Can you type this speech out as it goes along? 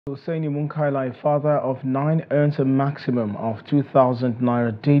Usaini Munkaila, a father of 9, earns a maximum of 2,000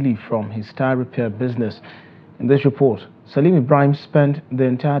 naira daily from his tire repair business. In this report, Salim Ibrahim spent the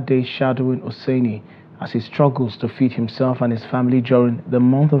entire day shadowing Usaini as he struggles to feed himself and his family during the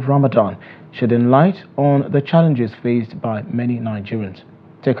month of Ramadan, shedding light on the challenges faced by many Nigerians.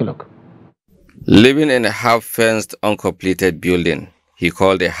 Take a look. Living in a half-fenced, uncompleted building he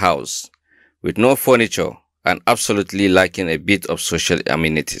called a house, with no furniture and absolutely lacking a bit of social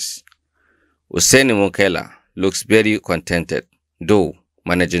amenities, Usaini Munkaila looks very contented, though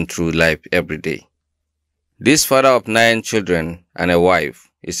managing through life every day. This father of 9 children and a wife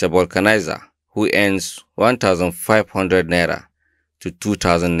is a vulcanizer who earns 1,500 naira to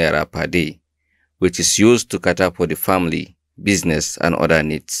 2,000 naira per day, which is used to cater for the family, business and other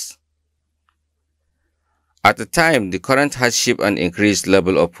needs. At the time, the current hardship and increased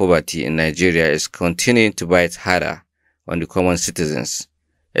level of poverty in Nigeria is continuing to bite harder on the common citizens,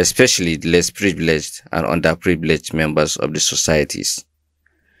 especially the less privileged and underprivileged members of the societies.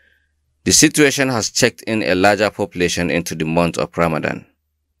 The situation has checked in a larger population into the month of Ramadan,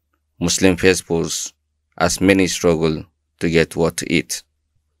 Muslim festivals, as many struggle to get what to eat.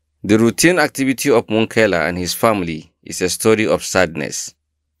 The routine activity of Munkaila and his family is a story of sadness,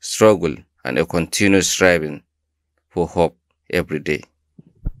 struggle, and a continuous striving for hope every day.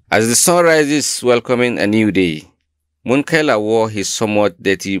 As the sun rises welcoming a new day, Munkaila wore his somewhat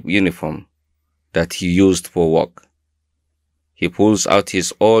dirty uniform that he used for work. He pulls out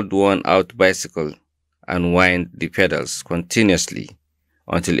his old worn-out bicycle and winds the pedals continuously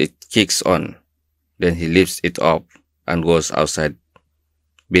until it kicks on. Then he lifts it up and goes outside,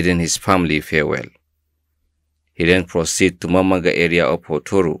 bidding his family farewell. He then proceeds to Mamaga area of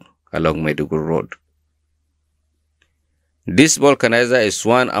Hotoro along Maiduguri Road. This vulcanizer is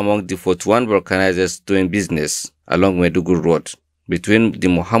one among the 41 vulcanizers doing business along Maiduguri Road between the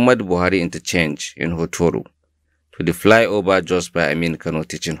Muhammad Buhari interchange in Hotoro to the flyover just by Amin Kano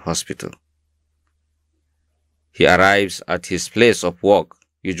Teaching Hospital. He arrives at his place of work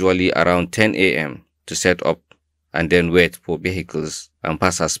usually around 10 a.m. to set up and then wait for vehicles and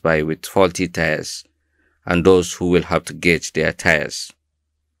passers-by with faulty tires and those who will have to gauge their tires.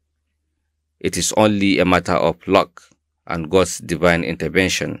 It is only a matter of luck and God's divine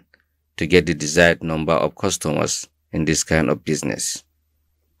intervention to get the desired number of customers in this kind of business.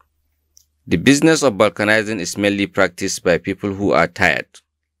 The business of vulcanizing is mainly practiced by people who are tired,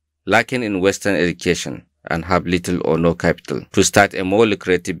 lacking in Western education, and have little or no capital to start a more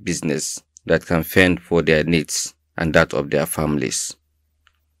lucrative business that can fend for their needs and that of their families.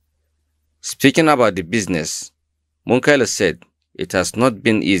 Speaking about the business, Munkaila said it has not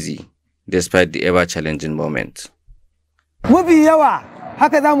been easy despite the ever-challenging moment.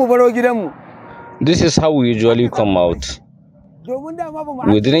 This is how we usually come out.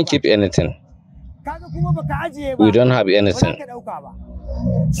 We didn't keep anything. We don't have anything.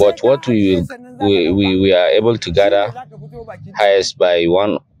 But what we are able to gather highest by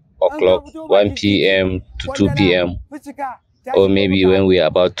 1 o'clock, 1 p.m. to 2 p.m. or maybe when we are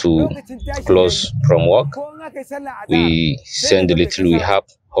about to close from work, we send the little we have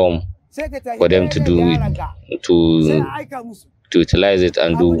home for them to do it, to utilize it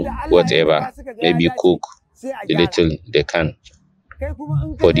and do whatever, maybe cook the little they can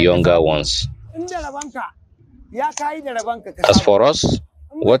for the younger ones. As for us,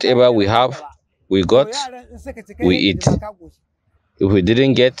 whatever we have, we got, we eat. If we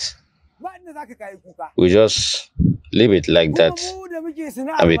didn't get, we just leave it like that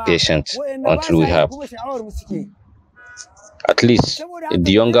and be patient until we have. At least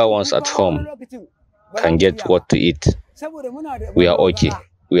the younger ones at home can get what to eat. We are okay.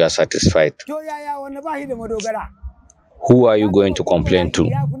 We are satisfied. Who are you going to complain to?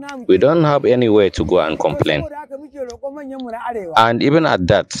 We don't have anywhere to go and complain. And even at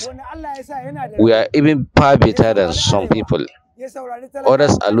that, we are even far better than some people.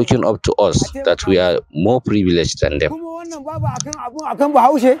 Others are looking up to us that we are more privileged than them.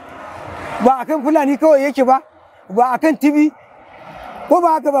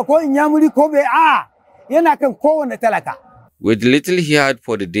 With little he had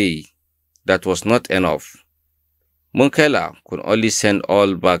for the day, that was not enough. Munkaila could only send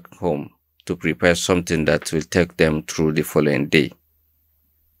all back home to prepare something that will take them through the following day.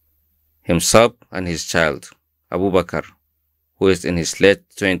 Himself and his child, Abubakar, who is in his late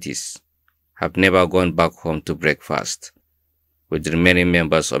 20s, have never gone back home to breakfast with the remaining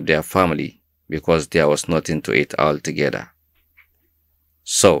members of their family because there was nothing to eat altogether.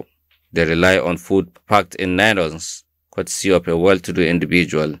 So, they rely on food packed in nylons, courtesy of a well-to-do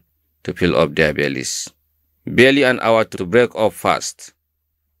individual, to fill up their bellies. Barely an hour to break up fast,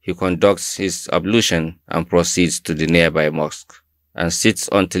 he conducts his ablution and proceeds to the nearby mosque and sits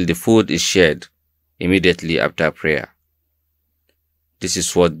until the food is shared immediately after prayer. This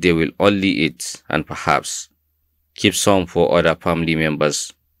is what they will only eat and perhaps keep some for other family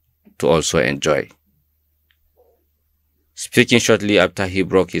members to also enjoy. Speaking shortly after he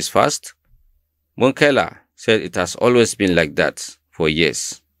broke his fast, Munkaila said it has always been like that for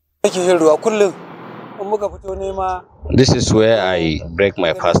years. This is where I break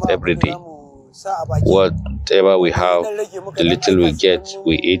my fast every day. Whatever we have, the little we get,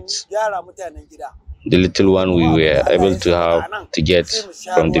 we eat. The little one we were able to have to get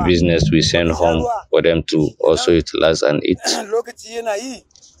from the business, we send home for them to also utilize and eat.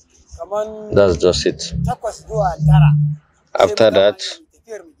 That's just it. After that,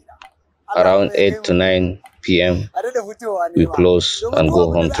 around 8 to 9 p.m., we close and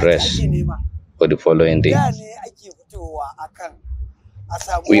go home to rest for the following day.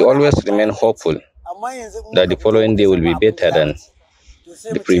 We always remain hopeful that the following day will be better than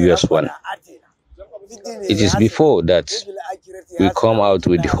the previous one. It is before that we come out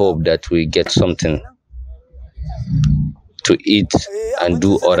with the hope that we get something to eat and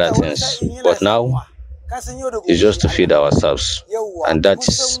do other things. But now, it's just to feed ourselves. And that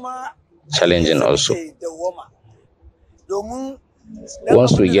is challenging also.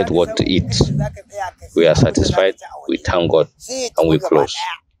 Once we get what to eat, we are satisfied, we thank God, and we close.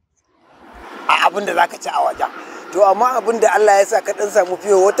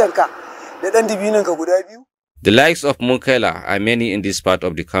 The likes of Munkaila are many in this part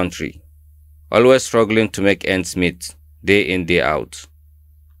of the country, always struggling to make ends meet day in, day out.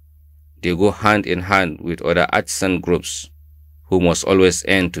 They go hand in hand with other artisan groups who must always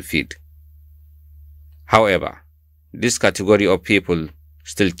earn to feed. However, this category of people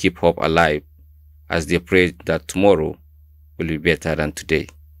still keep hope alive as they pray that tomorrow will be better than today.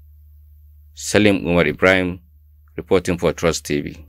 Salim Ibrahim reporting for Trust TV.